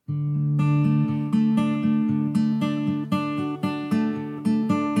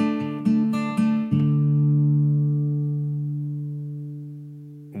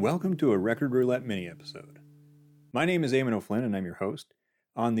welcome to a Record Roulette mini-episode. My name is Eamon O'Flynn and I'm your host.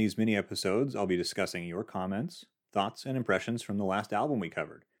 On these mini-episodes, I'll be discussing your comments, thoughts, and impressions from the last album we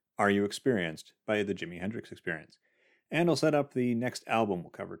covered, Are You Experienced by the Jimi Hendrix Experience. And I'll set up the next album we'll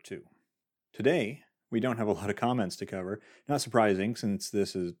cover too. Today, we don't have a lot of comments to cover, not surprising since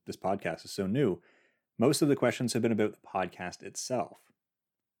this podcast is so new. Most of the questions have been about the podcast itself.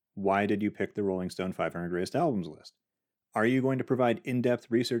 Why did you pick the Rolling Stone 500 Greatest Albums list? Are you going to provide in-depth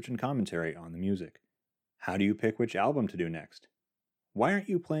research and commentary on the music? How do you pick which album to do next? Why aren't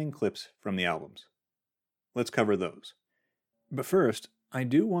you playing clips from the albums? Let's cover those. But first, I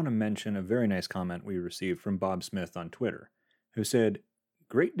do want to mention a very nice comment we received from Bob Smith on Twitter, who said,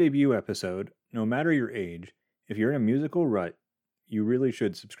 "Great debut episode. No matter your age, if you're in a musical rut, you really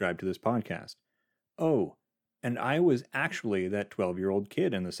should subscribe to this podcast. Oh, and I was actually that 12-year-old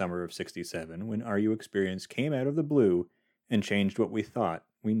kid in the summer of '67 when Are You Experienced came out of the blue and changed what we thought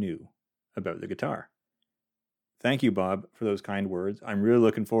we knew about the guitar." Thank you, Bob, for those kind words. I'm really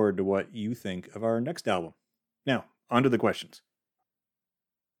looking forward to what you think of our next album. Now, on to the questions.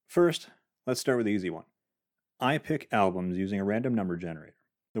 First, let's start with the easy one. I pick albums using a random number generator,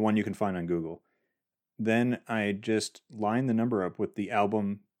 the one you can find on Google. Then I just line the number up with the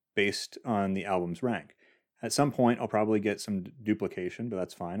album based on the album's rank. At some point, I'll probably get some duplication, but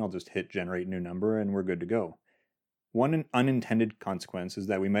that's fine. I'll just hit generate new number and we're good to go. One unintended consequence is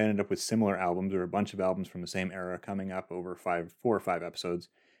that we might end up with similar albums or a bunch of albums from the same era coming up over 4 or 5 episodes.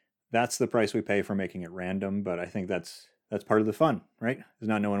 That's the price we pay for making it random, but I think that's part of the fun, right? Is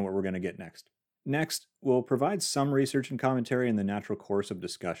not knowing what we're going to get next. Next, we'll provide some research and commentary in the natural course of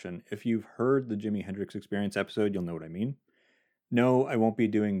discussion. If you've heard the Jimi Hendrix Experience episode, you'll know what I mean. No, I won't be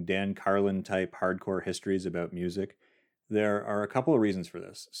doing Dan Carlin type hardcore histories about music. There are a couple of reasons for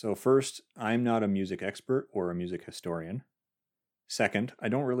this. So first, I'm not a music expert or a music historian. Second, I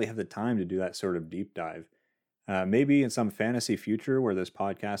don't really have the time to do that sort of deep dive. Maybe in some fantasy future where this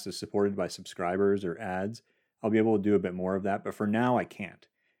podcast is supported by subscribers or ads, I'll be able to do a bit more of that, but for now I can't.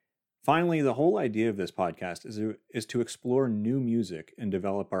 Finally, the whole idea of this podcast is to explore new music and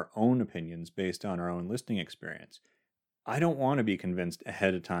develop our own opinions based on our own listening experience. I don't want to be convinced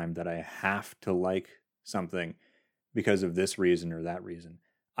ahead of time that I have to like something because of this reason or that reason.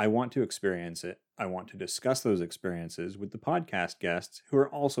 I want to experience it. I want to discuss those experiences with the podcast guests who are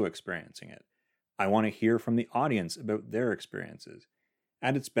also experiencing it. I want to hear from the audience about their experiences.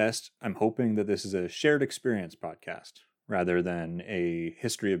 At its best, I'm hoping that this is a shared experience podcast rather than a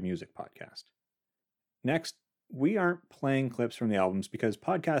history of music podcast. Next, we aren't playing clips from the albums because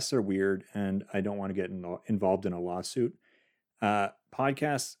podcasts are weird and I don't want to get involved in a lawsuit.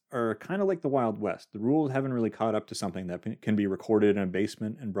 Podcasts are kind of like the Wild West. The rules haven't really caught up to something that can be recorded in a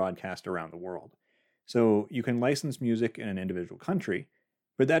basement and broadcast around the world. So you can license music in an individual country,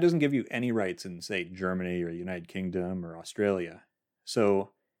 but that doesn't give you any rights in, say, Germany or the United Kingdom or Australia.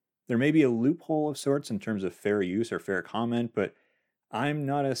 So there may be a loophole of sorts in terms of fair use or fair comment, but I'm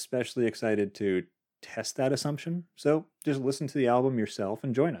not especially excited to test that assumption. So just listen to the album yourself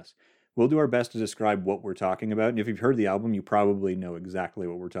and join us. We'll do our best to describe what we're talking about, and if you've heard the album, you probably know exactly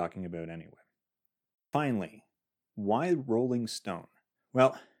what we're talking about anyway. Finally, why Rolling Stone?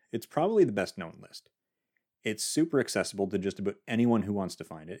 Well, it's probably the best known list. It's super accessible to just about anyone who wants to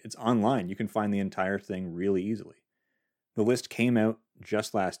find it. It's online. You can find the entire thing really easily. The list came out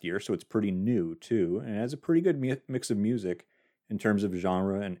just last year, so it's pretty new too, and it has a pretty good mix of music in terms of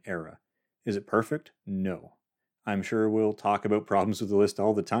genre and era. Is it perfect? No. I'm sure we'll talk about problems with the list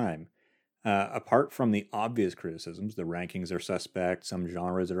all the time. Apart from the obvious criticisms, the rankings are suspect, some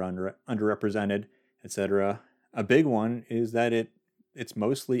genres are underrepresented, etc. A big one is that it's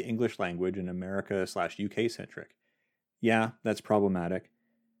mostly English language and America/UK centric. Yeah, that's problematic,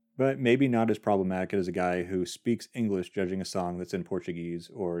 but maybe not as problematic as a guy who speaks English judging a song that's in Portuguese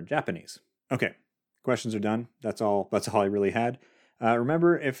or Japanese. Okay, questions are done. That's all I really had.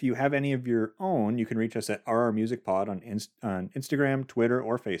 Remember, if you have any of your own, you can reach us at RRMusicPod on Instagram, Twitter,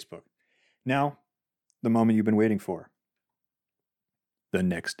 or Facebook. Now, the moment you've been waiting for. The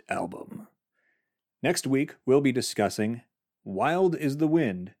next album. Next week, we'll be discussing Wild is the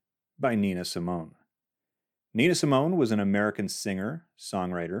Wind by Nina Simone. Nina Simone was an American singer,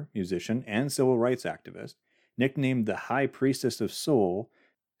 songwriter, musician, and civil rights activist. Nicknamed the High Priestess of Soul,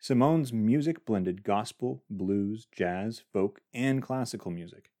 Simone's music blended gospel, blues, jazz, folk, and classical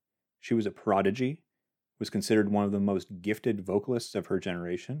music. She was a prodigy, was considered one of the most gifted vocalists of her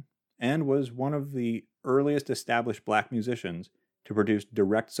generation, and was one of the earliest established black musicians to produce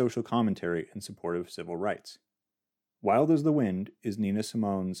direct social commentary in support of civil rights. Wild as the Wind is Nina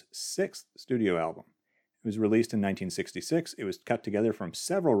Simone's 6th studio album. It was released in 1966. It was cut together from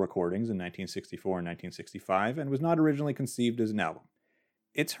several recordings in 1964 and 1965 and was not originally conceived as an album.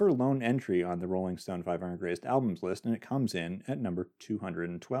 It's her lone entry on the Rolling Stone 500 Greatest Albums list, and it comes in at number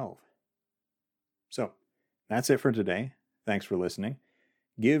 212. So, that's it for today. Thanks for listening.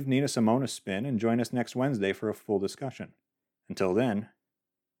 Give Nina Simone a spin and join us next Wednesday for a full discussion. Until then,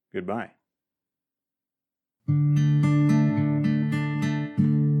 goodbye.